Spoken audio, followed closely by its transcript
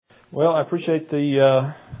Well, I appreciate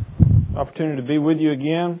the opportunity to be with you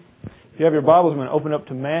again. If you have your Bibles, I'm going to open up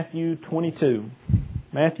to Matthew 22.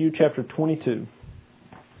 Matthew chapter 22.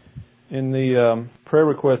 In the prayer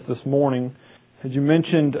request this morning, had you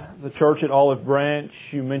mentioned the church at Olive Branch,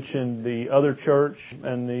 you mentioned the other church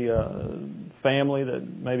and the family that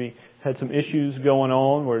maybe had some issues going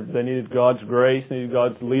on where they needed God's grace, needed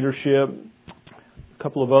God's leadership. A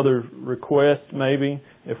couple of other requests maybe.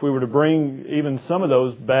 If we were to bring even some of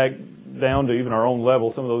those back down to even our own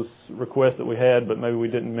level, some of those requests that we had but maybe we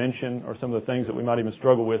didn't mention, or some of the things that we might even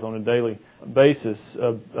struggle with on a daily basis.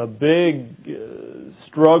 A big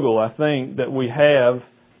struggle, I think, that we have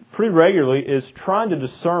pretty regularly is trying to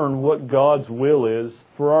discern what God's will is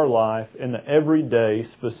for our life in the everyday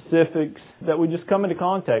specifics that we just come into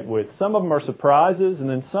contact with. Some of them are surprises, and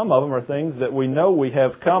then some of them are things that we know we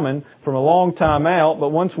have coming from a long time out, but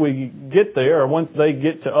once we get there, or once they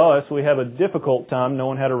get to us, we have a difficult time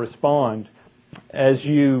knowing how to respond. As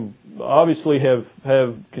you obviously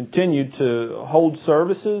have continued to hold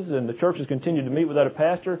services and the church has continued to meet without a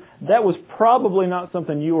pastor, that was probably not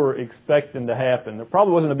something you were expecting to happen. There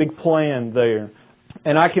probably wasn't a big plan there.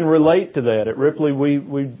 And I can relate to that. At Ripley, we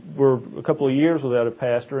were a couple of years without a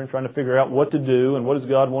pastor and trying to figure out what to do and what does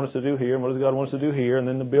God want us to do here and what does God want us to do here. And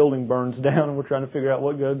then the building burns down and we're trying to figure out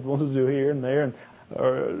what God wants us to do here and there. And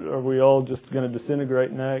are we all just going to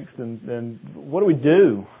disintegrate next? And what do we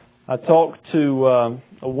do? I talked to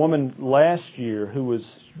a woman last year who was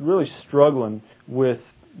really struggling with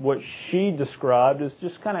what she described as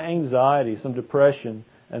just kind of anxiety, some depression.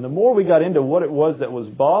 And the more we got into what it was that was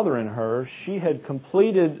bothering her, she had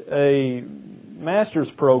completed a master's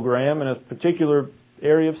program in a particular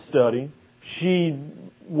area of study. She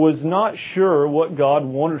was not sure what God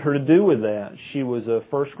wanted her to do with that. She was a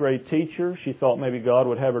first grade teacher. She thought maybe God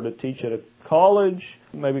would have her to teach at a college.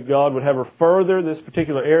 Maybe God would have her further this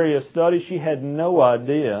particular area of study. She had no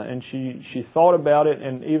idea, and she thought about it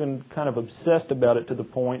and even kind of obsessed about it to the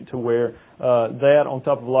point to where that, on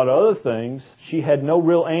top of a lot of other things, she had no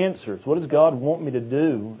real answers. What does God want me to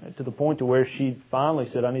do? To the point to where she finally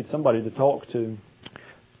said, I need somebody to talk to.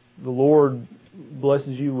 The Lord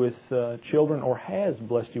blesses you with children, or has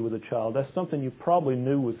blessed you with a child. That's something you probably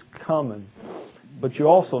knew was coming. But you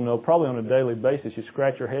also know, probably on a daily basis, you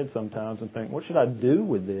scratch your head sometimes and think, what should I do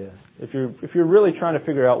with this? If you're really trying to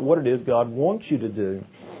figure out what it is God wants you to do,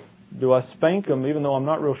 do I spank them even though I'm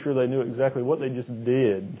not real sure they knew exactly what they just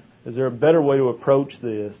did? Is there a better way to approach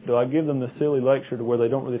this? Do I give them the silly lecture to where they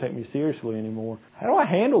don't really take me seriously anymore? How do I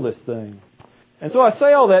handle this thing? And so I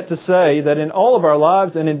say all that to say that in all of our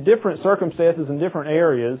lives and in different circumstances and different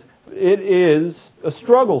areas, it is a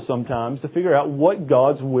struggle sometimes to figure out what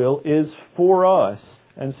God's will is for us.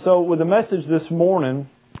 And so with the message this morning,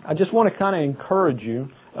 I just want to kind of encourage you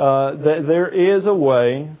that there is a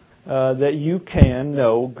way that you can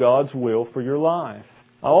know God's will for your life.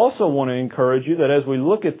 I also want to encourage you that as we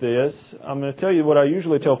look at this, I'm going to tell you what I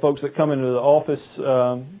usually tell folks that come into the office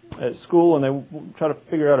at school and they try to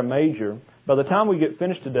figure out a major. By the time we get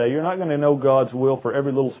finished today, you're not going to know God's will for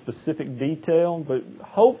every little specific detail, but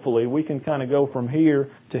hopefully we can kind of go from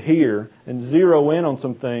here to here and zero in on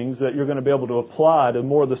some things that you're going to be able to apply to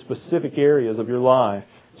more of the specific areas of your life.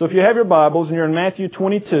 So if you have your Bibles and you're in Matthew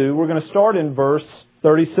 22, we're going to start in verse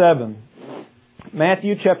 37.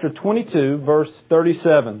 Matthew chapter 22, verse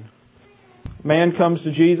 37. A man comes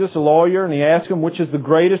to Jesus, a lawyer, and he asks him, which is the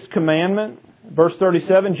greatest commandment? Verse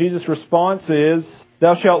 37, Jesus' response is,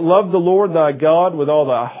 Thou shalt love the Lord thy God with all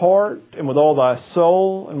thy heart, and with all thy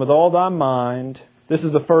soul, and with all thy mind. This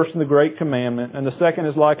is the first and the great commandment. And the second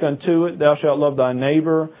is like unto it, Thou shalt love thy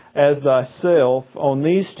neighbor as thyself. On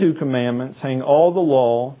these two commandments hang all the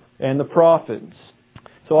law and the prophets.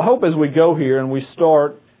 So I hope as we go here and we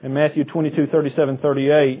start in Matthew 22, 37,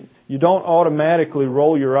 38, you don't automatically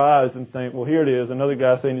roll your eyes and think, well, here it is, another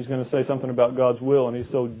guy saying he's going to say something about God's will, and he's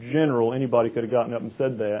so general, anybody could have gotten up and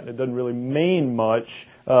said that. It doesn't really mean much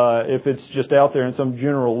if it's just out there in some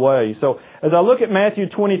general way. So as I look at Matthew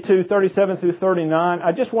 22, 37 through 39,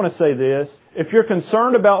 I just want to say this. If you're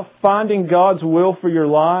concerned about finding God's will for your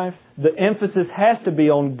life, the emphasis has to be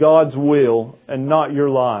on God's will and not your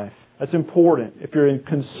life. That's important. If you're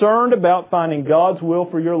concerned about finding God's will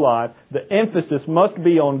for your life, the emphasis must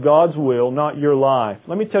be on God's will, not your life.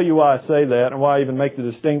 Let me tell you why I say that and why I even make the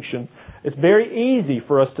distinction. It's very easy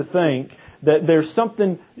for us to think that there's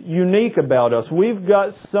something unique about us. We've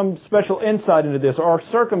got some special insight into this, or our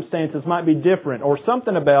circumstances might be different, or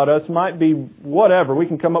something about us might be whatever. We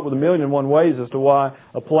can come up with 1,000,001 ways as to why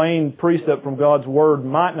a plain precept from God's Word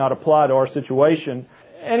might not apply to our situation.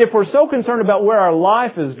 And if we're so concerned about where our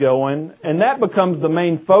life is going, and that becomes the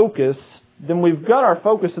main focus, then we've got our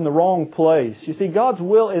focus in the wrong place. You see, God's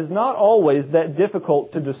will is not always that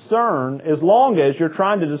difficult to discern as long as you're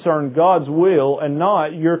trying to discern God's will and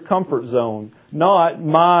not your comfort zone, not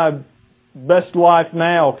my best life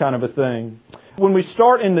now kind of a thing. When we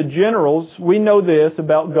start in the generals, we know this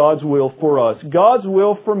about God's will for us. God's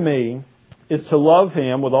will for me is to love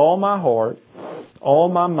Him with all my heart, all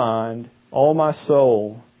my mind, all my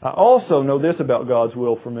soul. I also know this about God's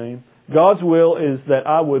will for me. God's will is that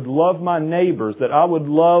I would love my neighbors, that I would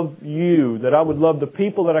love you, that I would love the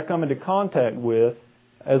people that I come into contact with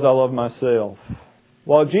as I love myself.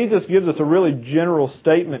 While Jesus gives us a really general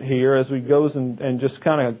statement here as He goes and just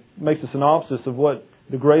kind of makes a synopsis of what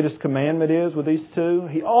the greatest commandment is with these two,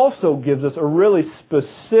 He also gives us a really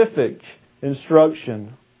specific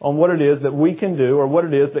instruction on what it is that we can do or what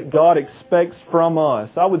it is that God expects from us.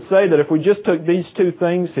 I would say that if we just took these two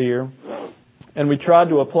things here and we tried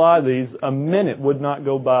to apply these, a minute would not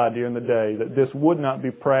go by during the day that this would not be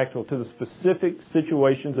practical to the specific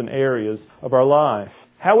situations and areas of our life.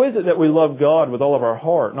 How is it that we love God with all of our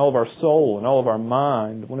heart and all of our soul and all of our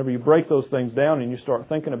mind? Whenever you break those things down and you start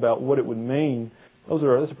thinking about what it would mean,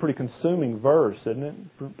 that's a pretty consuming verse, isn't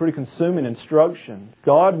it? Pretty consuming instruction.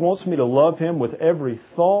 God wants me to love Him with every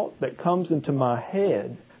thought that comes into my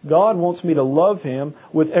head. God wants me to love Him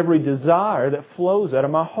with every desire that flows out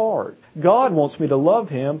of my heart. God wants me to love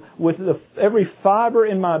Him with every fiber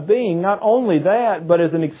in my being. Not only that, but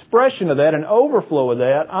as an expression of that, an overflow of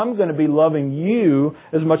that, I'm going to be loving you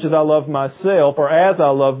as much as I love myself, or as I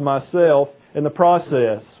love myself in the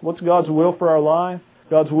process. What's God's will for our life?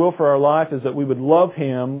 God's will for our life is that we would love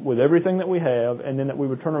Him with everything that we have, and then that we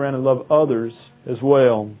would turn around and love others as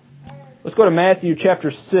well. Let's go to Matthew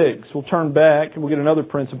chapter 6. We'll turn back and we'll get another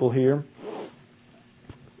principle here.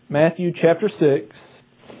 Matthew chapter 6,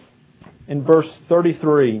 in verse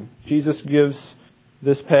 33, Jesus gives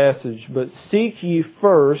this passage, "But seek ye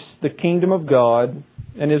first the kingdom of God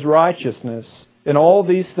and His righteousness, and all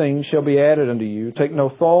these things shall be added unto you. Take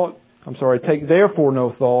therefore no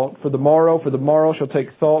thought for the morrow shall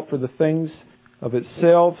take thought for the things of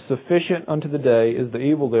itself. Sufficient unto the day is the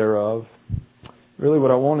evil thereof." Really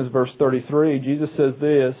what I want is verse 33. Jesus says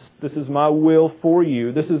this is my will for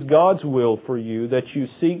you. This is God's will for you, that you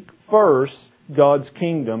seek first God's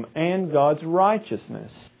kingdom and God's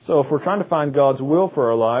righteousness. So if we're trying to find God's will for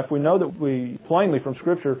our life, we know that we plainly from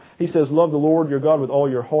Scripture, He says, love the Lord your God with all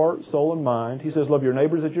your heart, soul, and mind. He says, love your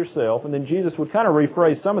neighbors as yourself. And then Jesus would kind of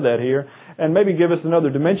rephrase some of that here and maybe give us another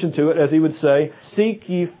dimension to it, as He would say, seek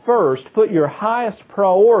ye first. Put your highest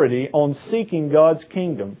priority on seeking God's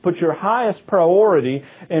kingdom. Put your highest priority,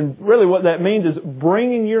 and really what that means is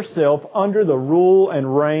bringing yourself under the rule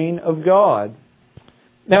and reign of God.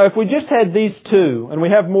 Now, if we just had these two, and we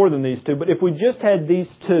have more than these two, but if we just had these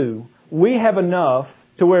two, we have enough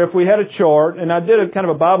to where if we had a chart, and I did a kind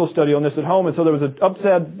of a Bible study on this at home, and so there was an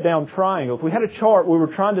upside-down triangle. If we had a chart, we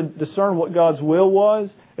were trying to discern what God's will was.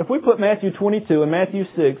 If we put Matthew 22 and Matthew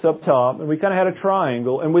 6 up top, and we kind of had a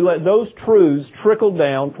triangle, and we let those truths trickle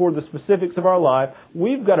down toward the specifics of our life,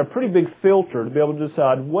 we've got a pretty big filter to be able to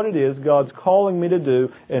decide what it is God's calling me to do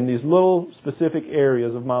in these little specific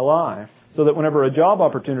areas of my life. So that whenever a job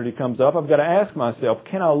opportunity comes up, I've got to ask myself,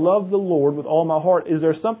 can I love the Lord with all my heart? Is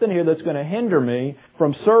there something here that's going to hinder me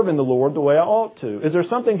from serving the Lord the way I ought to? Is there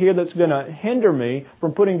something here that's going to hinder me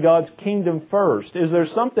from putting God's kingdom first? Is there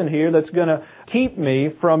something here that's going to keep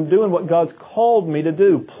me from doing what God's called me to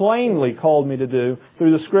do, plainly called me to do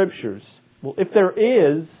through the Scriptures? Well, if there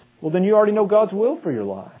is, well, then you already know God's will for your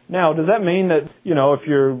life. Now, does that mean that, if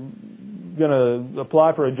you're going to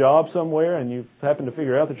apply for a job somewhere and you happen to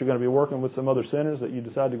figure out that you're going to be working with some other sinners that you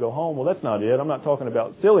decide to go home, well, that's not it. I'm not talking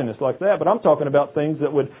about silliness like that, but I'm talking about things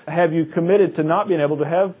that would have you committed to not being able to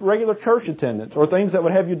have regular church attendance, or things that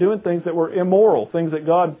would have you doing things that were immoral, things that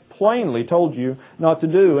God plainly told you not to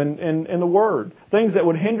do in the Word, things that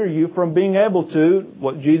would hinder you from being able to,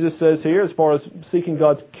 what Jesus says here as far as seeking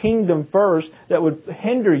God's kingdom first, that would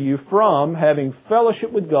hinder you from having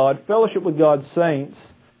fellowship with God, fellowship with God's saints.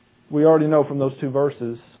 We already know from those two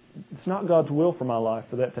verses, it's not God's will for my life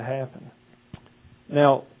for that to happen.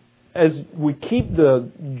 Now, as we keep the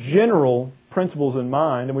general principles in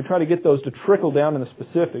mind and we try to get those to trickle down in the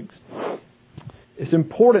specifics, it's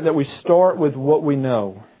important that we start with what we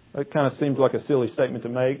know. That kind of seems like a silly statement to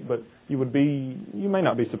make, but you may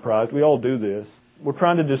not be surprised. We all do this. We're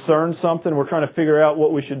trying to discern something. We're trying to figure out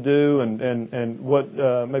what we should do and what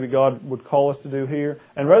maybe God would call us to do here.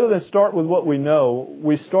 And rather than start with what we know,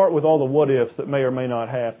 we start with all the what-ifs that may or may not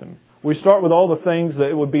happen. We start with all the things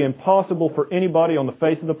that it would be impossible for anybody on the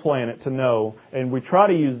face of the planet to know. And we try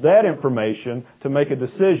to use that information to make a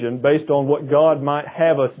decision based on what God might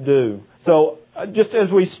have us do. So just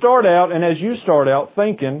as we start out and as you start out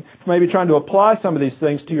thinking, maybe trying to apply some of these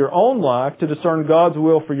things to your own life to discern God's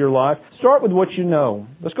will for your life, start with what you know.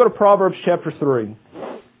 Let's go to Proverbs chapter 3.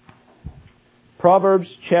 Proverbs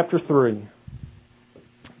chapter 3.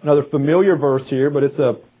 Another familiar verse here, but it's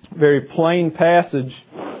a very plain passage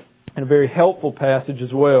and a very helpful passage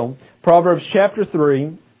as well. Proverbs chapter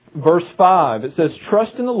 3, verse 5. It says,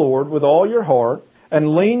 "Trust in the Lord with all your heart,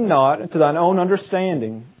 and lean not into thine own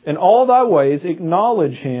understanding. In all thy ways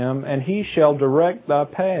acknowledge Him, and He shall direct thy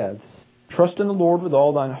paths." Trust in the Lord with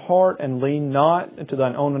all thine heart, and lean not into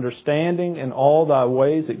thine own understanding. In all thy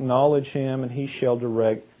ways acknowledge Him, and He shall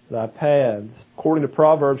direct thy paths. According to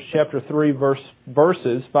Proverbs chapter 3,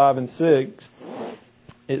 verses 5 and 6,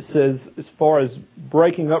 it says, as far as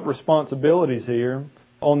breaking up responsibilities here,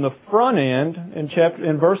 on the front end,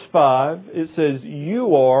 in verse 5, it says,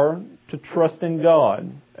 "You are to trust in God."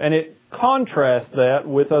 And it contrasts that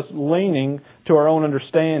with us leaning to our own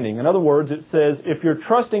understanding. In other words, it says, if you're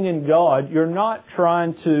trusting in God, you're not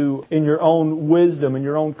trying to, in your own wisdom, in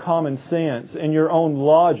your own common sense, in your own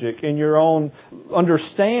logic, in your own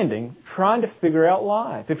understanding, trying to figure out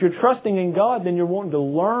life. If you're trusting in God, then you're wanting to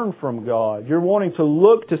learn from God. You're wanting to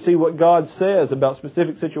look to see what God says about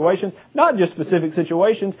specific situations, not just specific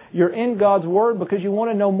situations. You're in God's Word because you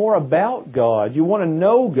want to know more about God. You want to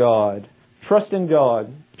know God. Trust in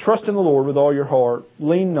God. Trust in the Lord with all your heart.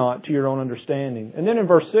 Lean not to your own understanding. And then in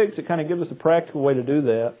verse 6, it kind of gives us a practical way to do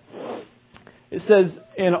that. It says,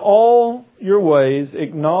 "In all your ways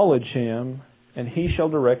acknowledge Him, and He shall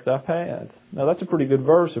direct thy paths." Now that's a pretty good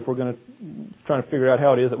verse if we're going to try to figure out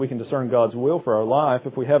how it is that we can discern God's will for our life.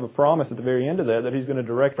 If we have a promise at the very end of that He's going to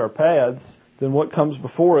direct our paths, then what comes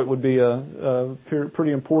before it would be a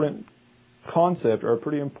pretty important concept or a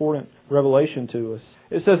pretty important revelation to us.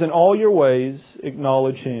 It says, "In all your ways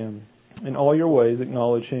acknowledge Him." In all your ways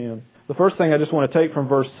acknowledge Him. The first thing I just want to take from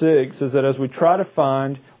verse 6 is that as we try to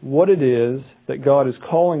find what it is that God is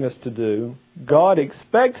calling us to do, God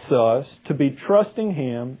expects us to be trusting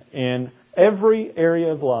Him in every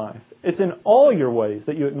area of life. It's in all your ways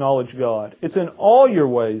that you acknowledge God. It's in all your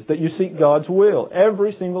ways that you seek God's will,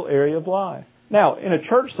 every single area of life. Now, in a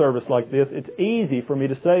church service like this, it's easy for me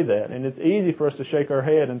to say that, and it's easy for us to shake our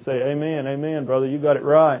head and say, "Amen, amen, brother, you got it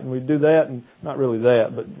right," and we do that, and not really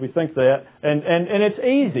that, but we think that, and it's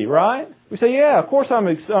easy, right? We say, "Yeah, of course I'm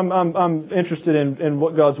interested in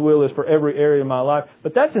what God's will is for every area of my life,"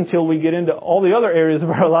 but that's until we get into all the other areas of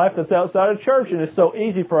our life that's outside of church, and it's so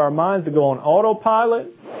easy for our minds to go on autopilot.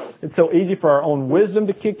 It's so easy for our own wisdom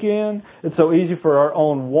to kick in. It's so easy for our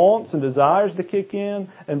own wants and desires to kick in.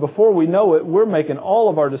 And before we know it, we're making all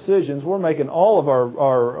of our decisions. We're making all of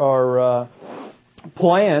our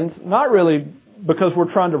plans, not really because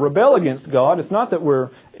we're trying to rebel against God. It's not that we're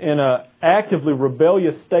in an actively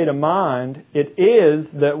rebellious state of mind. It is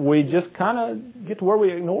that we just kind of get to where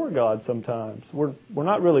we ignore God sometimes. We're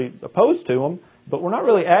not really opposed to Him, but we're not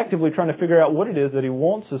really actively trying to figure out what it is that He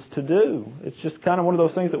wants us to do. It's just kind of one of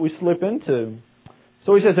those things that we slip into.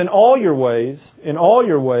 So He says, in all your ways,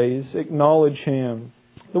 acknowledge Him.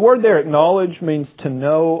 The word there, acknowledge, means to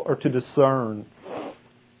know or to discern.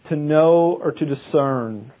 To know or to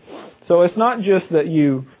discern. So it's not just that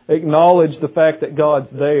you acknowledge the fact that God's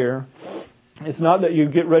there. It's not that you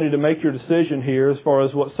get ready to make your decision here as far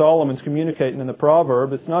as what Solomon's communicating in the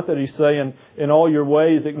proverb. It's not that he's saying, in all your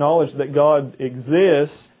ways acknowledge that God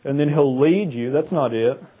exists and then He'll lead you. That's not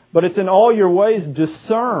it. But it's in all your ways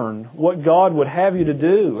discern what God would have you to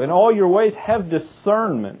do. In all your ways have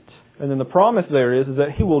discernment. And then the promise there is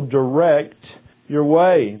that He will direct your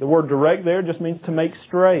way. The word direct there just means to make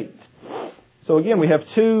straight. So again, we have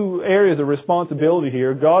two areas of responsibility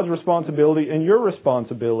here. God's responsibility and your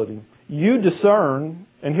responsibility. You discern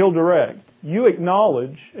and He'll direct. You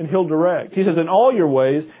acknowledge and He'll direct. He says, in all your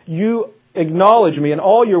ways, you acknowledge Me. In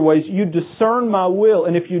all your ways, you discern My will.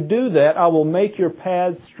 And if you do that, I will make your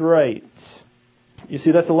paths straight. You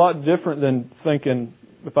see, that's a lot different than thinking,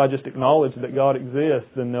 if I just acknowledge that God exists,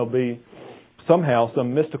 then there'll be somehow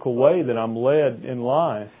some mystical way that I'm led in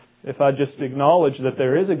life. If I just acknowledge that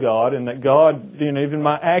there is a God and that God, even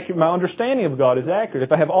my understanding of God is accurate,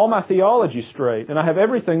 if I have all my theology straight and I have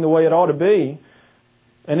everything the way it ought to be,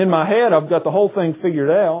 and in my head I've got the whole thing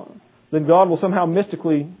figured out, then God will somehow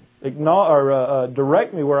mystically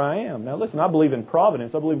direct me where I am. Now listen, I believe in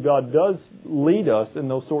providence. I believe God does lead us in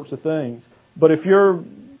those sorts of things. But if your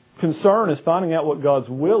concern is finding out what God's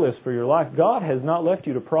will is for your life, God has not left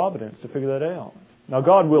you to providence to figure that out. Now,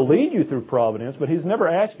 God will lead you through providence, but He's never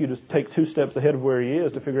asked you to take 2 steps ahead of where He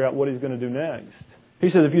is to figure out what He's going to do next. He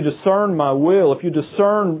says, if you discern My will, if you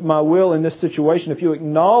discern My will in this situation, if you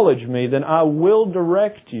acknowledge Me, then I will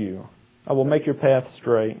direct you. I will make your path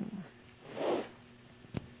straight.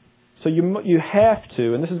 So you have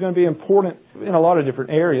to, and this is going to be important in a lot of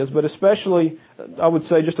different areas, but especially, I would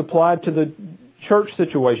say, just applied to the church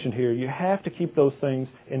situation here. You have to keep those things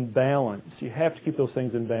in balance. You have to keep those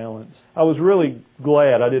things in balance. I was really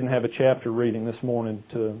glad I didn't have a chapter reading this morning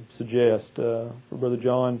to suggest for Brother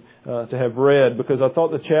John to have read, because I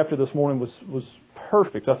thought the chapter this morning was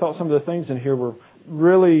perfect. I thought some of the things in here were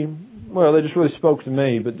really, well, they just really spoke to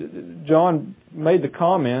me. But John made the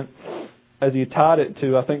comment, as he tied it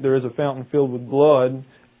to, I think there is a fountain filled with blood.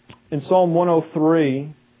 In Psalm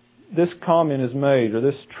 103, this comment is made, or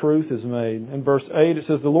this truth is made. In verse 8 it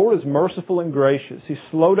says, "The Lord is merciful and gracious. He's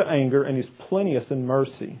slow to anger, and He's plenteous in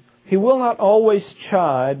mercy. He will not always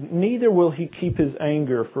chide, neither will He keep His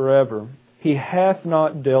anger forever. He hath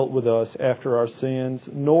not dealt with us after our sins,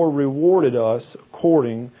 nor rewarded us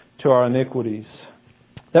according to our iniquities."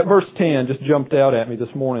 That verse 10 just jumped out at me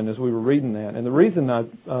this morning as we were reading that. And the reason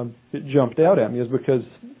it jumped out at me is because,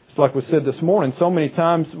 it's like we said this morning, so many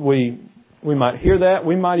times we might hear that,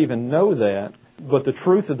 we might even know that, but the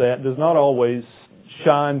truth of that does not always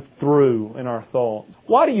shine through in our thoughts.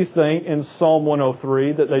 Why do you think in Psalm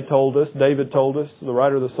 103 that they told us, David told us, the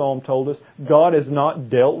writer of the Psalm told us, God has not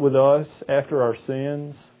dealt with us after our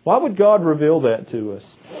sins? Why would God reveal that to us?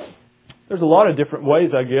 There's a lot of different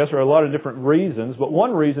ways, I guess, or a lot of different reasons, but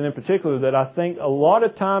one reason in particular that I think a lot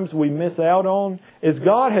of times we miss out on is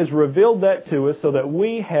God has revealed that to us so that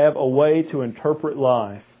we have a way to interpret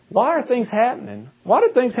life. Why are things happening? Why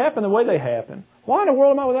do things happen the way they happen? Why in the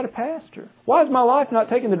world am I without a pastor? Why is my life not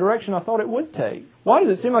taking the direction I thought it would take? Why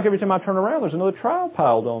does it seem like every time I turn around there's another trial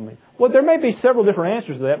piled on me? Well, there may be several different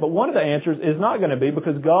answers to that, but one of the answers is not going to be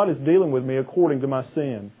because God is dealing with me according to my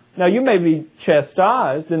sin. Now, you may be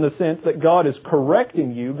chastised in the sense that God is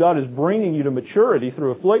correcting you. God is bringing you to maturity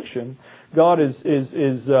through affliction. God is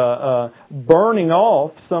burning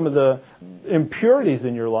off some of the impurities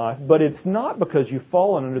in your life, but it's not because you've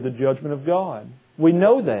fallen under the judgment of God. We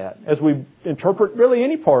know that as we interpret really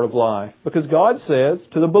any part of life, because God says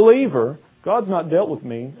to the believer, God's not dealt with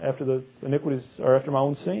me after the iniquities or after my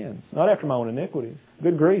own sins, not after my own iniquities.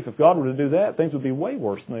 Good grief, if God were to do that, things would be way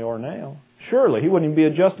worse than they are now. Surely He wouldn't even be a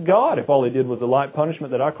just God if all He did was a light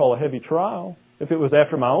punishment that I call a heavy trial, if it was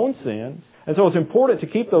after my own sins. And so it's important to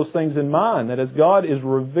keep those things in mind, that as God is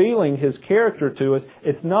revealing His character to us,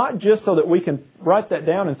 it's not just so that we can write that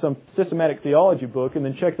down in some systematic theology book and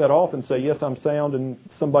then check that off and say, yes, I'm sound and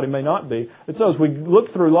somebody may not be. It's so as we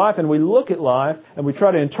look through life and we look at life and we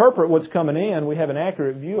try to interpret what's coming in, we have an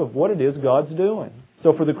accurate view of what it is God's doing.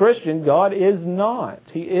 So for the Christian, God is not.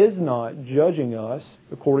 He is not judging us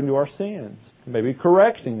according to our sins. He may be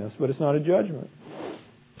correcting us, but it's not a judgment.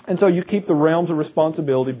 And so you keep the realms of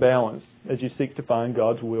responsibility balanced as you seek to find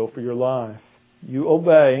God's will for your life. You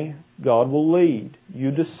obey, God will lead.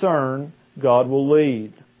 You discern, God will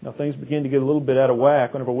lead. Now things begin to get a little bit out of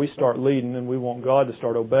whack whenever we start leading and we want God to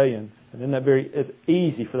start obeying. And then it's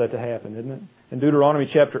easy for that to happen, isn't it? In Deuteronomy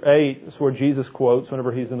chapter 8, that's where Jesus quotes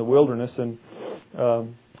whenever He's in the wilderness.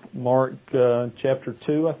 And Mark chapter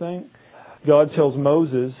 2, I think, God tells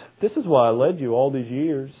Moses, this is why I led you all these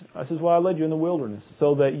years. This is why I led you in the wilderness,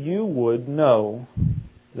 so that you would know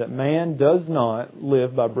that man does not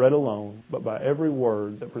live by bread alone, but by every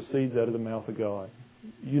word that proceeds out of the mouth of God.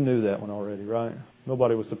 You knew that one already, right?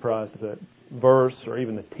 Nobody was surprised at that verse or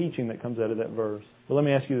even the teaching that comes out of that verse. But let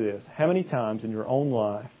me ask you this. How many times in your own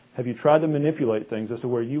life have you tried to manipulate things as to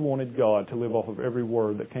where you wanted God to live off of every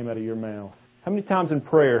word that came out of your mouth? How many times in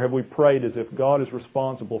prayer have we prayed as if God is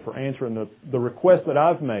responsible for answering the request that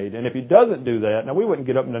I've made? And if He doesn't do that, now we wouldn't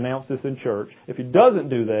get up and announce this in church. If He doesn't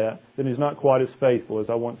do that, then He's not quite as faithful as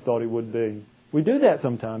I once thought He would be. We do that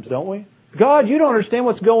sometimes, don't we? God, you don't understand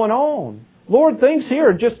what's going on. Lord, things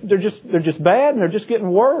here are they're just bad and they're just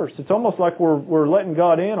getting worse. It's almost like we're letting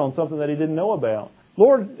God in on something that He didn't know about.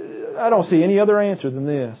 Lord, I don't see any other answer than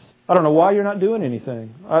this. I don't know why you're not doing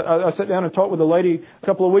anything. I sat down and talked with a lady a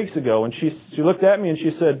couple of weeks ago, and she looked at me and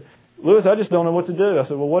she said, Lewis, I just don't know what to do. I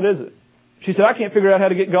said, well, what is it? She said, I can't figure out how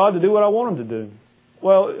to get God to do what I want Him to do.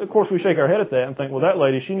 Well, of course, we shake our head at that and think, well, that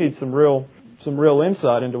lady, she needs some real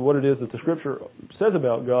insight into what it is that the Scripture says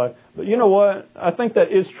about God. But you know what? I think that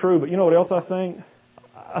is true, but you know what else I think?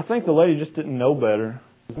 I think the lady just didn't know better.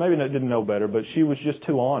 Maybe not didn't know better, but she was just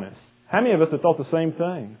too honest. How many of us have thought the same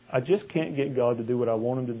thing? I just can't get God to do what I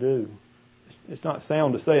want Him to do. It's not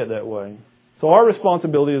sound to say it that way. So our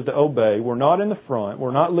responsibility is to obey. We're not in the front.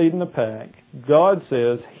 We're not leading the pack. God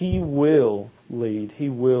says He will lead. He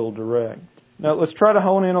will direct. Now let's try to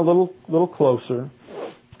hone in a little closer.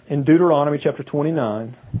 In Deuteronomy chapter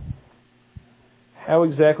 29, how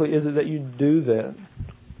exactly is it that you do that?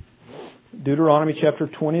 Deuteronomy chapter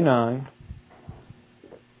 29.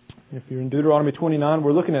 If you're in Deuteronomy 29,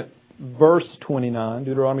 we're looking at verse 29,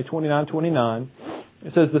 Deuteronomy 29:29.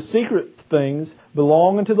 It says, "The secret things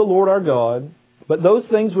belong unto the Lord our God, but those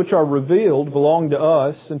things which are revealed belong to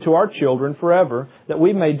us and to our children forever, that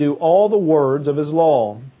we may do all the words of His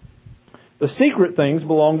law." The secret things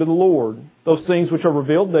belong to the Lord. Those things which are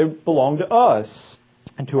revealed, they belong to us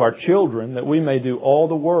and to our children, that we may do all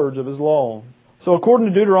the words of His law. So according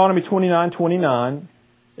to Deuteronomy 29:29,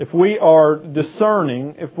 if we are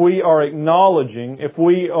discerning, if we are acknowledging, if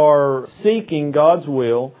we are seeking God's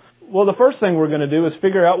will, well, the first thing we're going to do is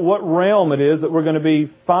figure out what realm it is that we're going to be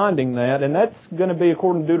finding that. And that's going to be,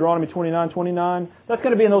 according to Deuteronomy 29:29, that's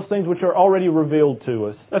going to be in those things which are already revealed to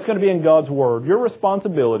us. That's going to be in God's Word. Your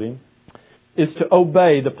responsibility is to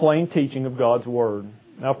obey the plain teaching of God's Word.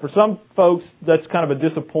 Now, for some folks, that's kind of a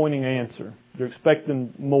disappointing answer. They're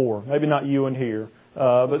expecting more. Maybe not you in here.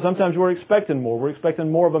 But sometimes we're expecting more. We're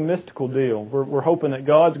expecting more of a mystical deal. We're hoping that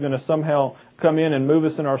God's going to somehow come in and move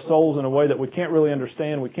us in our souls in a way that we can't really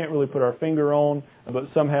understand, we can't really put our finger on, but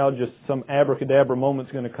somehow just some abracadabra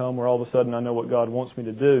moment's going to come where all of a sudden I know what God wants me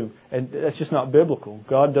to do. And that's just not biblical.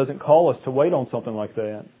 God doesn't call us to wait on something like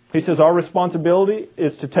that. He says our responsibility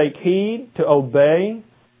is to take heed, to obey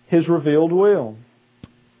His revealed will.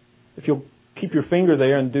 If you'll keep your finger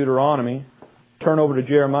there in Deuteronomy, turn over to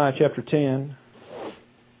Jeremiah chapter 10.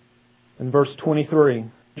 In verse 23,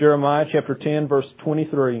 Jeremiah chapter 10, verse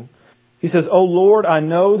 23. He says, "O Lord, I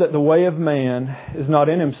know that the way of man is not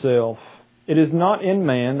in himself. It is not in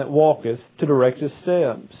man that walketh to direct his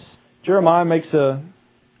steps." Jeremiah makes a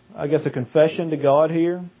confession to God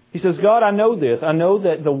here. He says, God, I know this. I know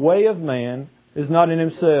that the way of man is not in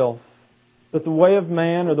himself. That the way of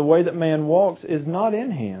man, or the way that man walks, is not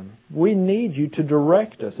in him. We need you to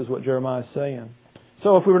direct us, is what Jeremiah is saying.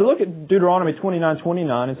 So if we were to look at Deuteronomy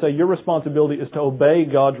 29:29 and say your responsibility is to obey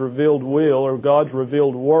God's revealed will or God's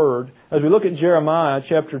revealed word, as we look at Jeremiah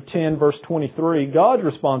chapter 10 verse 23, God's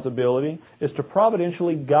responsibility is to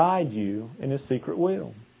providentially guide you in His secret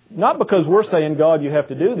will. Not because we're saying, God, you have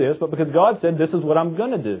to do this, but because God said, this is what I'm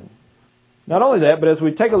going to do. Not only that, but as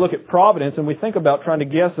we take a look at providence and we think about trying to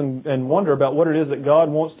guess and wonder about what it is that God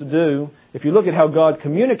wants to do, if you look at how God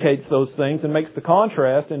communicates those things and makes the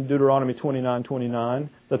contrast in Deuteronomy 29:29,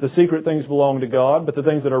 that the secret things belong to God, but the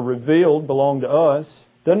things that are revealed belong to us,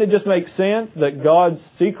 doesn't it just make sense that God's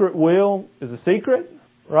secret will is a secret,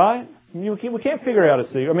 right? We can't figure out a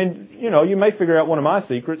secret. I mean, you may figure out one of my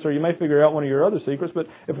secrets or you may figure out one of your other secrets, but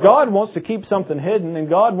if God wants to keep something hidden and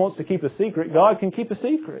God wants to keep a secret, God can keep a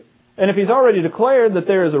secret. And if He's already declared that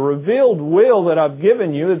there is a revealed will that I've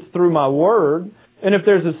given you, it's through my Word, and if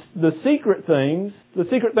there's the secret things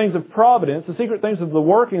of providence, the secret things of the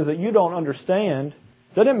workings that you don't understand,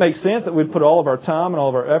 doesn't it make sense that we'd put all of our time and all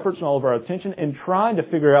of our efforts and all of our attention in trying to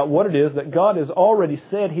figure out what it is that God has already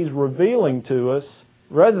said He's revealing to us,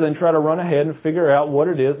 rather than try to run ahead and figure out what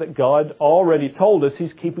it is that God already told us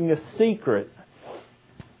He's keeping a secret?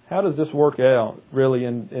 How does this work out really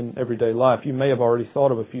in everyday life? You may have already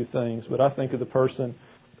thought of a few things, but I think of the person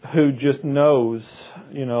who just knows,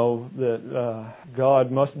 that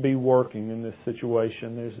God must be working in this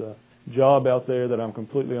situation. There's a job out there that I'm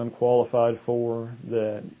completely unqualified for,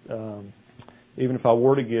 that even if I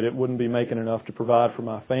were to get it, wouldn't be making enough to provide for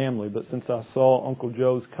my family. But since I saw Uncle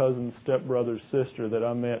Joe's cousin's stepbrother's sister that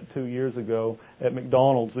I met 2 years ago at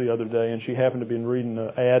McDonald's the other day, and she happened to be reading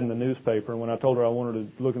an ad in the newspaper, and when I told her I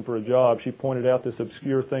wanted to looking for a job, she pointed out this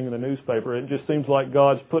obscure thing in the newspaper. It just seems like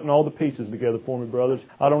God's putting all the pieces together for me, brothers.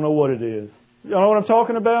 I don't know what it is. You know what I'm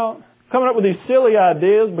talking about? Coming up with these silly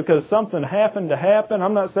ideas because something happened to happen.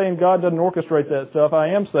 I'm not saying God doesn't orchestrate that stuff. I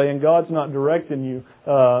am saying God's not directing you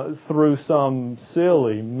through some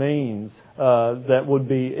silly means that would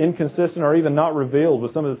be inconsistent or even not revealed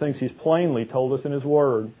with some of the things He's plainly told us in His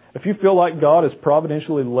Word. If you feel like God has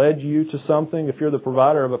providentially led you to something, if you're the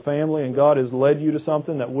provider of a family and God has led you to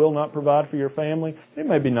something that will not provide for your family, it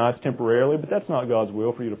may be nice temporarily, but that's not God's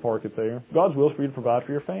will for you to park it there. God's will is for you to provide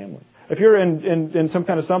for your family. If you're in some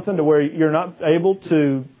kind of something to where you're not able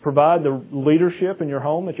to provide the leadership in your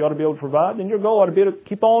home that you ought to be able to provide, then your goal ought to be to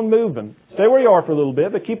keep on moving. Stay where you are for a little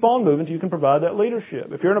bit, but keep on moving so you can provide that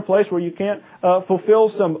leadership. If you're in a place where you can't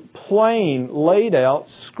fulfill some plain, laid out,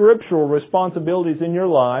 scriptural responsibilities in your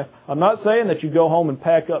life, I'm not saying that you go home and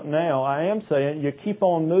pack up now. I am saying you keep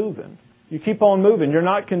on moving. You keep on moving. You're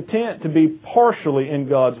not content to be partially in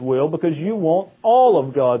God's will because you want all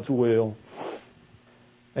of God's will.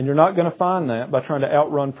 And you're not going to find that by trying to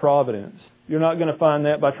outrun providence. You're not going to find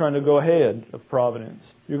that by trying to go ahead of providence.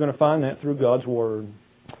 You're going to find that through God's Word.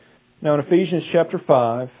 Now in Ephesians chapter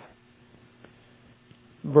 5,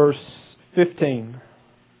 verse 15.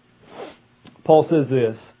 Paul says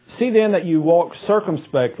this, "See then that you walk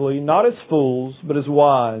circumspectly, not as fools, but as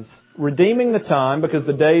wise, redeeming the time, because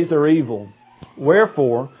the days are evil.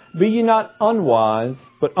 Wherefore, be ye not unwise,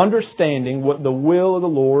 but understanding what the will of the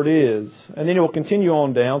Lord is." And then he will continue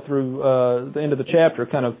on down through the end of the chapter,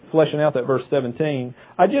 kind of fleshing out that verse 17.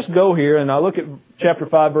 I just go here and I look at chapter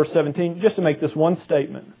 5, verse 17, just to make this one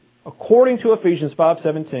statement. According to Ephesians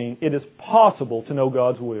 5:17, it is possible to know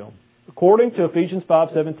God's will. According to Ephesians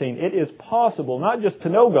 5:17, it is possible not just to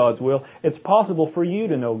know God's will, it's possible for you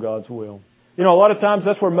to know God's will. You know, a lot of times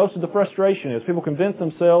that's where most of the frustration is. People convince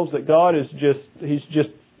themselves that God is He's just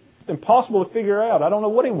impossible to figure out. I don't know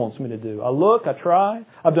what He wants me to do. I look, I try,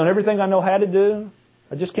 I've done everything I know how to do.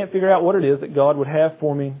 I just can't figure out what it is that God would have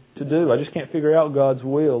for me to do. I just can't figure out God's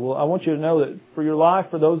will. Well, I want you to know that for your life,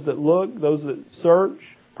 for those that look, those that search,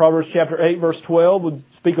 Proverbs chapter 8, verse 12 would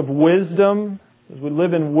speak of wisdom. As we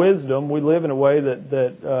live in wisdom, we live in a way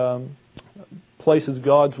that places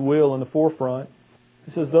God's will in the forefront.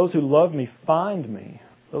 It says, "Those who love me find me."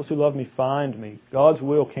 Those who love me find me. God's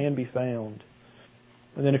will can be found.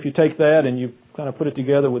 And then if you take that and you kind of put it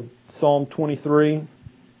together with Psalm 23,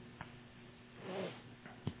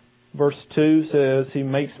 verse 2 says, "He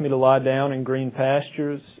makes me to lie down in green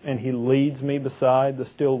pastures, and He leads me beside the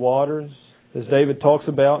still waters." As David talks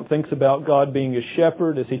about and thinks about God being His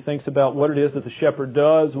shepherd, as he thinks about what it is that the shepherd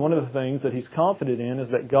does, one of the things that he's confident in is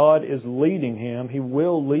that God is leading him. He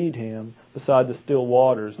will lead him beside the still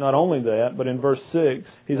waters. Not only that, but in verse 6,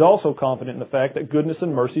 he's also confident in the fact that goodness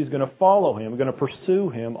and mercy is going to follow him, going to pursue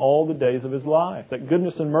him all the days of his life. That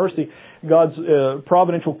goodness and mercy, God's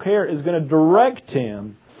providential care, is going to direct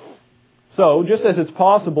him. So, just as it's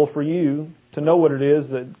possible for you to know what it is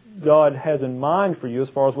that God has in mind for you as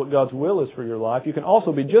far as what God's will is for your life, you can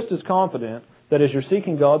also be just as confident that as you're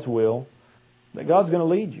seeking God's will, that God's going to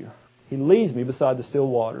lead you. He leads me beside the still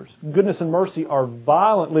waters. Goodness and mercy are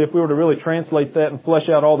violently, if we were to really translate that and flesh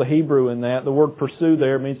out all the Hebrew in that, the word pursue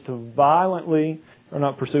there means to violently, or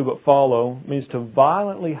not pursue but follow, means to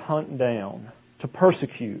violently hunt down, to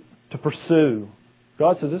persecute, to pursue.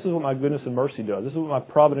 God says, this is what my goodness and mercy does. This is what my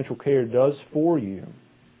providential care does for you.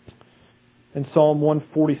 In Psalm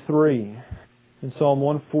 143,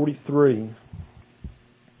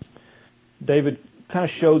 David kind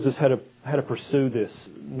of shows us how to pursue this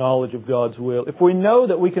knowledge of God's will. If we know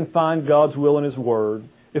that we can find God's will in His Word,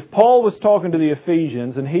 if Paul was talking to the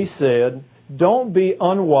Ephesians and he said, don't be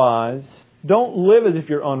unwise, don't live as if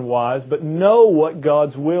you're unwise, but know what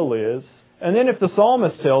God's will is. And then if the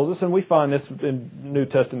psalmist tells us, and we find this in the New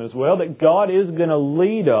Testament as well, that God is going to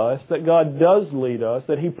lead us, that God does lead us,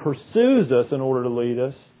 that He pursues us in order to lead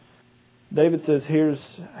us, David says here's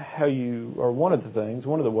how you, or one of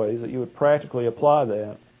the ways that you would practically apply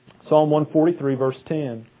that. Psalm 143 verse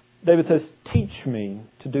 10. David says, "Teach me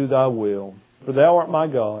to do Thy will, for Thou art my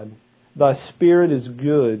God. Thy Spirit is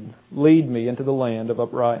good. Lead me into the land of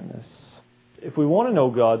uprightness." If we want to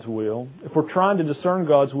know God's will, if we're trying to discern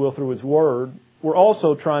God's will through His Word, we're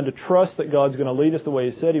also trying to trust that God's going to lead us the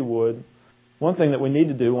way He said He would. One thing that we need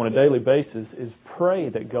to do on a daily basis is pray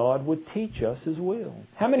that God would teach us His will.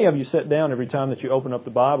 How many of you sit down every time that you open up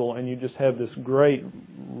the Bible and you just have this great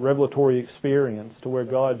revelatory experience to where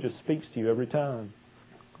God just speaks to you every time?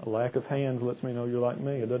 A lack of hands lets me know you're like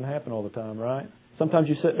me. It doesn't happen all the time, right? Sometimes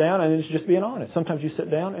you sit down and it's just being honest. Sometimes you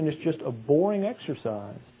sit down and it's just a boring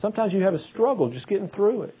exercise. Sometimes you have a struggle just getting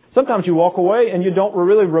through it. Sometimes you walk away and you don't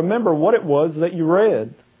really remember what it was that you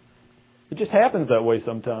read. It just happens that way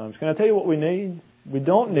sometimes. Can I tell you what we need? We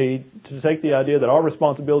don't need to take the idea that our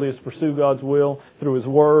responsibility is to pursue God's will through His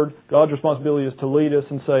Word. God's responsibility is to lead us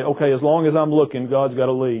and say, okay, as long as I'm looking, God's got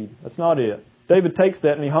to lead. That's not it. David takes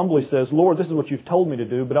that and he humbly says, Lord, this is what you've told me to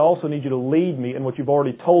do, but I also need you to lead me in what you've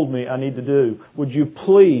already told me I need to do. Would you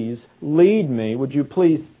please lead me? Would you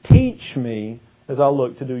please teach me as I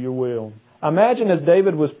look to do your will? Imagine as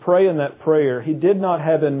David was praying that prayer, he did not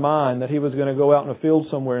have in mind that he was going to go out in a field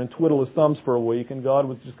somewhere and twiddle his thumbs for a week and God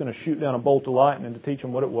was just going to shoot down a bolt of lightning to teach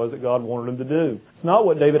him what it was that God wanted him to do. It's not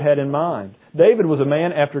what David had in mind. David was a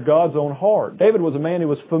man after God's own heart. David was a man who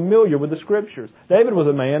was familiar with the Scriptures. David was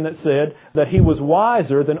a man that said that he was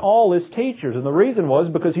wiser than all his teachers. And the reason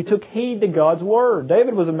was because he took heed to God's Word.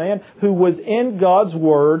 David was a man who was in God's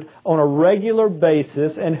Word on a regular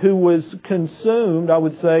basis and who was consumed, I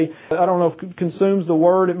would say, I don't know if consumes the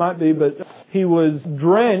word, it might be, but he was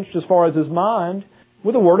drenched as far as his mind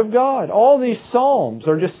with the Word of God. All these Psalms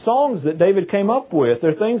are just songs that David came up with.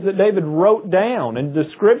 They're things that David wrote down. And the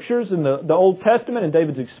Scriptures in the Old Testament and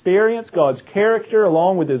David's experience, God's character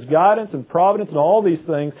along with His guidance and providence and all these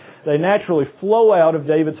things, they naturally flow out of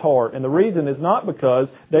David's heart. And the reason is not because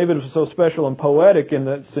David was so special and poetic in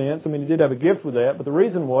that sense. I mean, he did have a gift with that. But the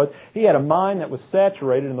reason was he had a mind that was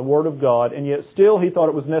saturated in the Word of God, and yet still he thought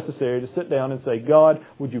it was necessary to sit down and say, God,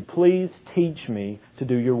 would you please teach me to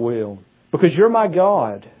do your will? Because you're my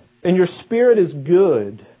God, and your Spirit is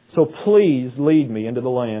good, so please lead me into the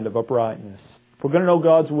land of uprightness. If we're going to know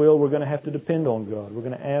God's will, we're going to have to depend on God. We're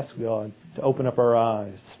going to ask God to open up our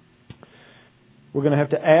eyes. We're going to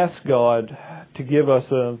have to ask God to give us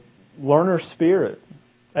a learner spirit.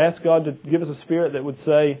 Ask God to give us a spirit that would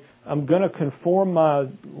say, I'm going to conform my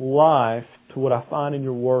life to what I find in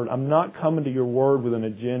your Word. I'm not coming to your Word with an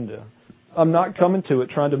agenda. I'm not coming to it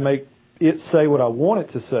trying to make it say what I want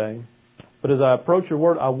it to say. But as I approach your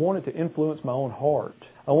Word, I want it to influence my own heart.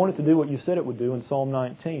 I want it to do what you said it would do in Psalm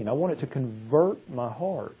 19. I want it to convert my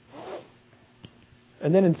heart.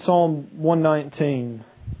 And then in Psalm 119,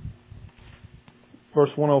 verse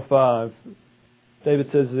 105, David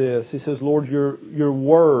says this. He says, Lord, your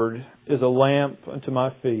Word is a lamp unto my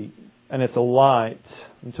feet, and it's a light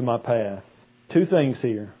unto my path. Two things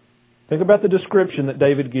here. Think about the description that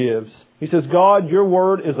David gives. He says, God, your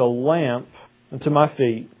Word is a lamp unto my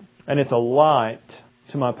feet, and it's a light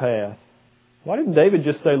to my path. Why didn't David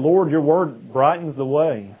just say, Lord, your Word brightens the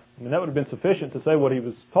way? I mean, that would have been sufficient to say what he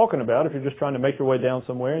was talking about if you're just trying to make your way down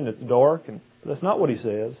somewhere and it's dark. But that's not what he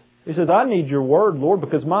says. He says, I need your Word, Lord,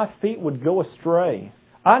 because my feet would go astray.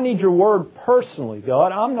 I need your Word personally,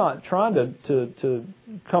 God. I'm not trying to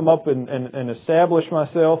come up and establish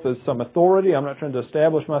myself as some authority. I'm not trying to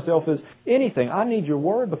establish myself as anything. I need your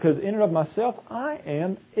Word because in and of myself, I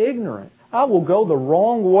am ignorant. I will go the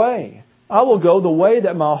wrong way. I will go the way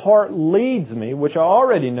that my heart leads me, which I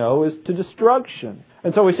already know is to destruction.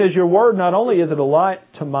 And so he says, your Word, not only is it a light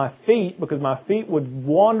to my feet, because my feet would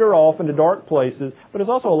wander off into dark places, but it's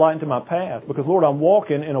also a light into my path, because, Lord, I'm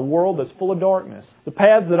walking in a world that's full of darkness. The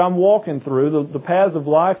paths that I'm walking through, the paths of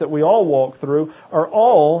life that we all walk through, are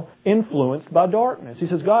all influenced by darkness. He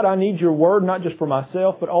says, God, I need your Word, not just for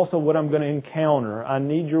myself, but also what I'm going to encounter. I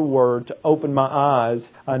need your Word to open my eyes.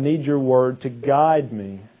 I need your Word to guide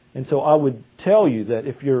me. And so I would tell you that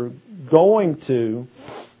if you're going to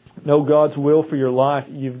know God's will for your life,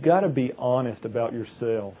 you've got to be honest about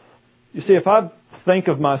yourself. You see, if I think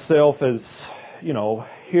of myself as,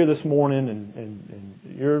 here this morning and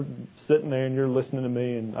you're sitting there and you're listening to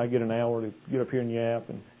me and I get an hour to get up here and yap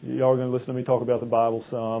and y'all are going to listen to me talk about the Bible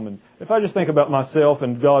some. And if I just think about myself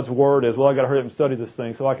and God's Word as, well, I got to hurry up and study this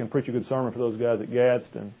thing so I can preach a good sermon for those guys at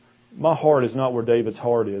Gadsden, my heart is not where David's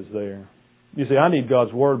heart is there. You see, I need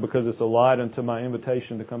God's Word because it's a light unto my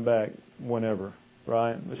invitation to come back whenever,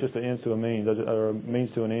 right? It's just an ends to a means, or a means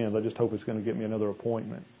to an end. I just hope it's going to get me another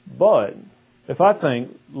appointment. But if I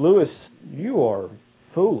think, Lewis, you are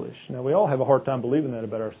foolish. Now, we all have a hard time believing that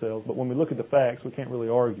about ourselves, but when we look at the facts, we can't really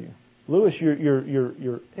argue. Lewis,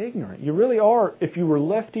 you're ignorant. You really are. If you were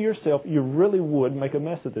left to yourself, you really would make a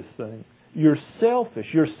mess of this thing. You're selfish.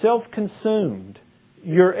 You're self-consumed.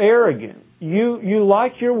 You're arrogant. You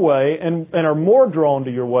like your way and are more drawn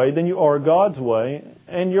to your way than you are God's way.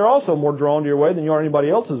 And you're also more drawn to your way than you are anybody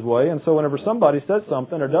else's way. And so whenever somebody says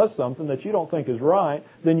something or does something that you don't think is right,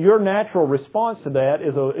 then your natural response to that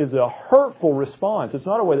is a hurtful response. It's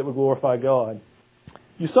not a way that would glorify God.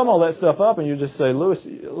 You sum all that stuff up and you just say, Lewis,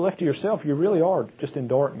 left to yourself, you really are just in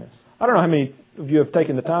darkness. I don't know how many of you have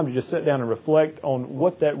taken the time to just sit down and reflect on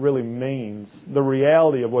what that really means, the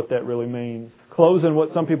reality of what that really means. Closing what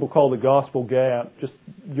some people call the gospel gap, just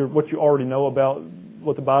what you already know about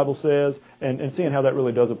what the Bible says, and seeing how that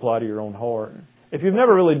really does apply to your own heart. If you've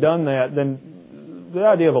never really done that, then the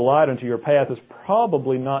idea of a light unto your path is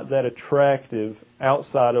probably not that attractive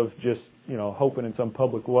outside of just, hoping in some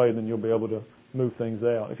public way, then you'll be able to move things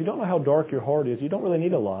out. If you don't know how dark your heart is, you don't really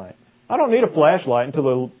need a light. I don't need a flashlight until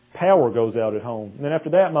the power goes out at home. And then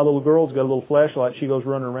after that, my little girl's got a little flashlight she goes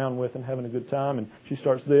running around with and having a good time, and she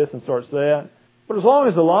starts this and starts that. But as long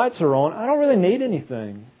as the lights are on, I don't really need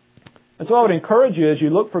anything. And so I would encourage you, as you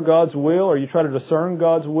look for God's will or you try to discern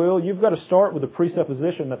God's will, you've got to start with the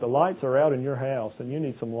presupposition that the lights are out in your house and you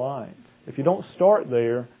need some light. If you don't start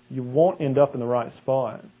there, you won't end up in the right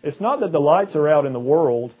spot. It's not that the lights are out in the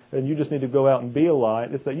world and you just need to go out and be a light.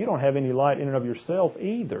 It's that you don't have any light in and of yourself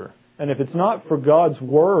either. And if it's not for God's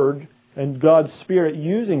Word and God's Spirit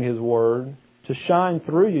using His Word to shine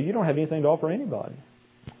through you, you don't have anything to offer anybody.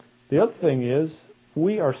 The other thing is,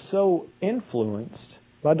 we are so influenced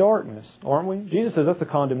By darkness, aren't we? Jesus says that's the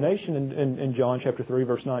condemnation in John chapter 3,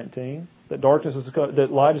 verse 19. That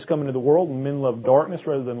light has come into the world, and men love darkness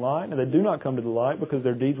rather than light, and they do not come to the light because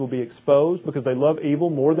their deeds will be exposed, because they love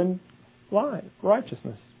evil more than light,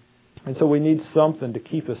 righteousness. And so we need something to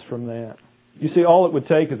keep us from that. You see, all it would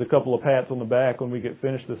take is a couple of pats on the back when we get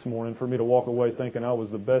finished this morning for me to walk away thinking I was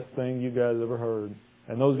the best thing you guys ever heard.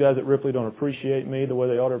 And those guys at Ripley don't appreciate me the way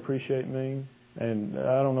they ought to appreciate me, and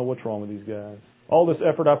I don't know what's wrong with these guys. All this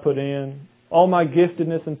effort I put in, all my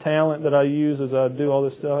giftedness and talent that I use as I do all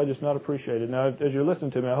this stuff, I just not appreciate it. Now, as you're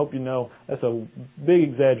listening to me, I hope you know that's a big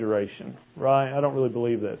exaggeration, right? I don't really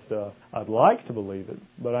believe that stuff. I'd like to believe it,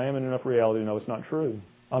 but I am in enough reality to know it's not true.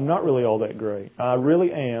 I'm not really all that great. I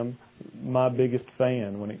really am my biggest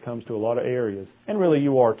fan when it comes to a lot of areas. And really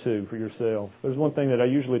you are too for yourself. There's one thing that I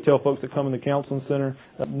usually tell folks that come in the counseling center.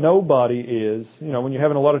 Nobody is, when you're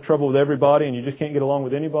having a lot of trouble with everybody and you just can't get along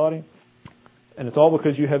with anybody, and it's all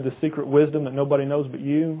because you have this secret wisdom that nobody knows but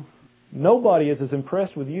you, nobody is as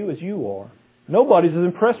impressed with you as you are. Nobody's as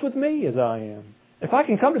impressed with me as I am. If I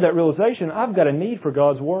can come to that realization, I've got a need for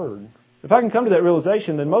God's Word. If I can come to that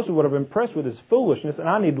realization, then most of what I'm impressed with is foolishness, and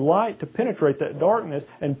I need light to penetrate that darkness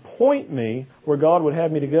and point me where God would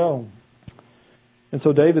have me to go. And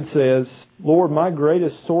so David says, Lord, my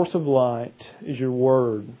greatest source of light is your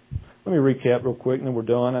Word. Let me recap real quick, and then we're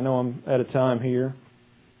done. I know I'm out of time here.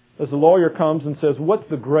 As the lawyer comes and says, what's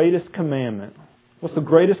the greatest commandment? What's the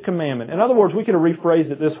greatest commandment? In other words, we could have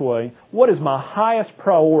rephrased it this way. What is my highest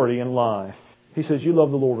priority in life? He says, you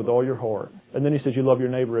love the Lord with all your heart. And then he says, you love your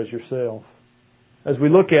neighbor as yourself. As we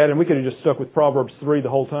look at it, and we could have just stuck with Proverbs 3 the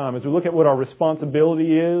whole time, as we look at what our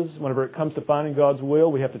responsibility is, whenever it comes to finding God's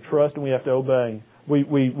will, we have to trust and we have to obey.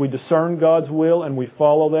 We discern God's will and we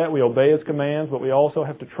follow that. We obey His commands, but we also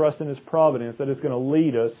have to trust in His providence that it's going to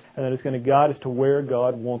lead us and that it's going to guide us to where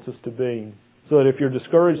God wants us to be. So that if you're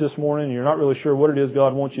discouraged this morning and you're not really sure what it is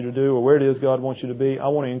God wants you to do or where it is God wants you to be, I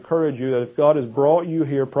want to encourage you that if God has brought you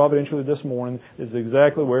here providentially this morning, it's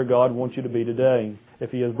exactly where God wants you to be today.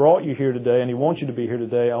 If He has brought you here today and He wants you to be here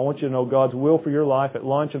today, I want you to know God's will for your life at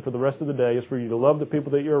lunch and for the rest of the day is for you to love the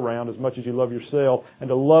people that you're around as much as you love yourself and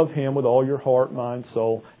to love Him with all your heart, mind,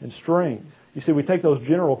 soul, and strength. You see, we take those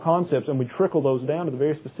general concepts and we trickle those down to the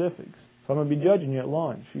very specifics. So I'm going to be judging you at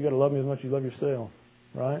lunch. You got to love me as much as you love yourself,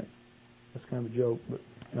 right? That's kind of a joke, but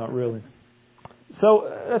not really. So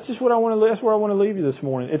that's just what I want to. That's where I want to leave you this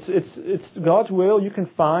morning. It's God's will. You can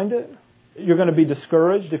find it. You're going to be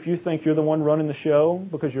discouraged if you think you're the one running the show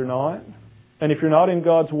because you're not. And if you're not in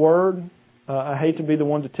God's Word, I hate to be the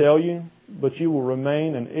one to tell you, but you will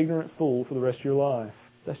remain an ignorant fool for the rest of your life.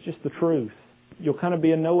 That's just the truth. You'll kind of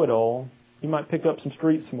be a know-it-all. You might pick up some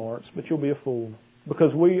street smarts, but you'll be a fool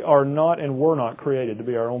because we are not and were not created to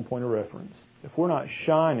be our own point of reference. If we're not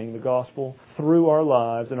shining the gospel through our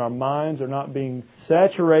lives and our minds are not being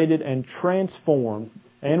saturated and transformed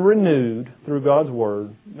and renewed through God's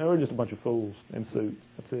Word, we're just a bunch of fools in suits.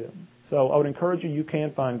 That's it. So I would encourage you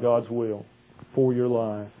can find God's will for your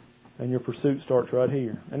life. And your pursuit starts right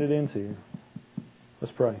here. And it ends here.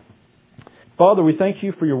 Let's pray. Father, we thank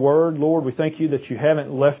you for your Word. Lord, we thank you that you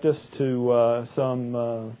haven't left us to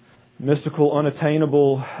some mystical,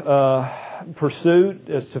 unattainable pursuit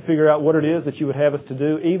as to figure out what it is that you would have us to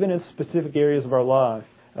do, even in specific areas of our life.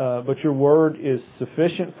 But your Word is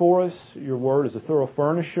sufficient for us. Your Word is a thorough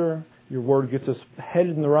furnisher. Your Word gets us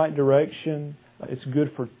headed in the right direction. It's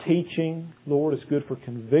good for teaching, Lord. It's good for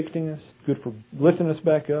convicting us. It's good for lifting us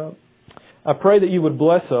back up. I pray that you would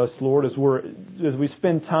bless us, Lord, as we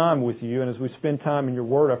spend time with you and as we spend time in your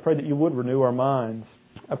Word. I pray that you would renew our minds.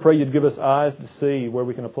 I pray you'd give us eyes to see where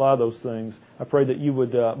we can apply those things. I pray that you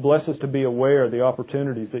would bless us to be aware of the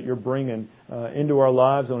opportunities that you're bringing into our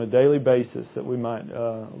lives on a daily basis, that we might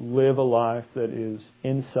live a life that is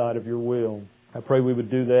inside of your will. I pray we would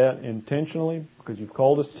do that intentionally because you've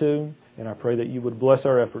called us to, and I pray that you would bless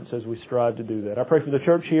our efforts as we strive to do that. I pray for the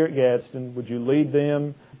church here at Gadsden. Would you lead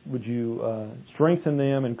them? Would you strengthen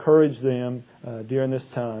them, encourage them during this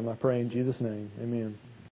time? I pray in Jesus' name. Amen.